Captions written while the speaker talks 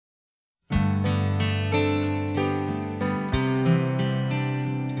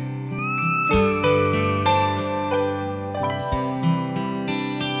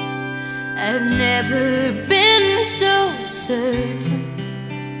never been so certain,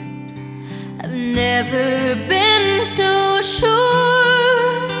 I've never been so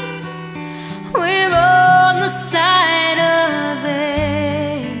sure. We're on the side of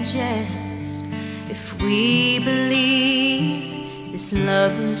angels if we believe this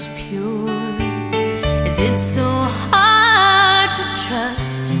love is pure. Is it so hard to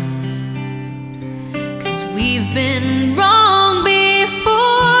trust it? 'Cause we've been wrong before.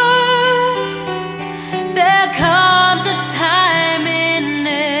 There comes a time in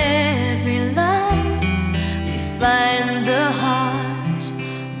every life we find the heart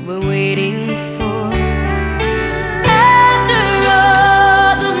we're waiting for. After all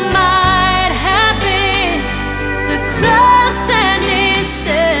the might happens, the close and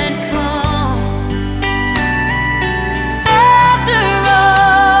instant comes. After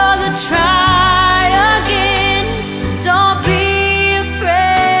all the try agains, don't be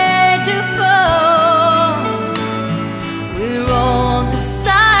afraid to fall. We're on the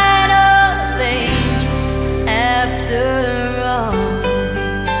side of angels after all.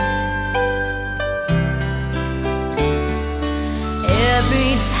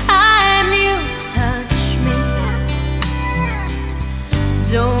 Every time you touch me,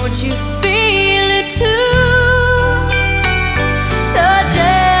 don't you feel it too?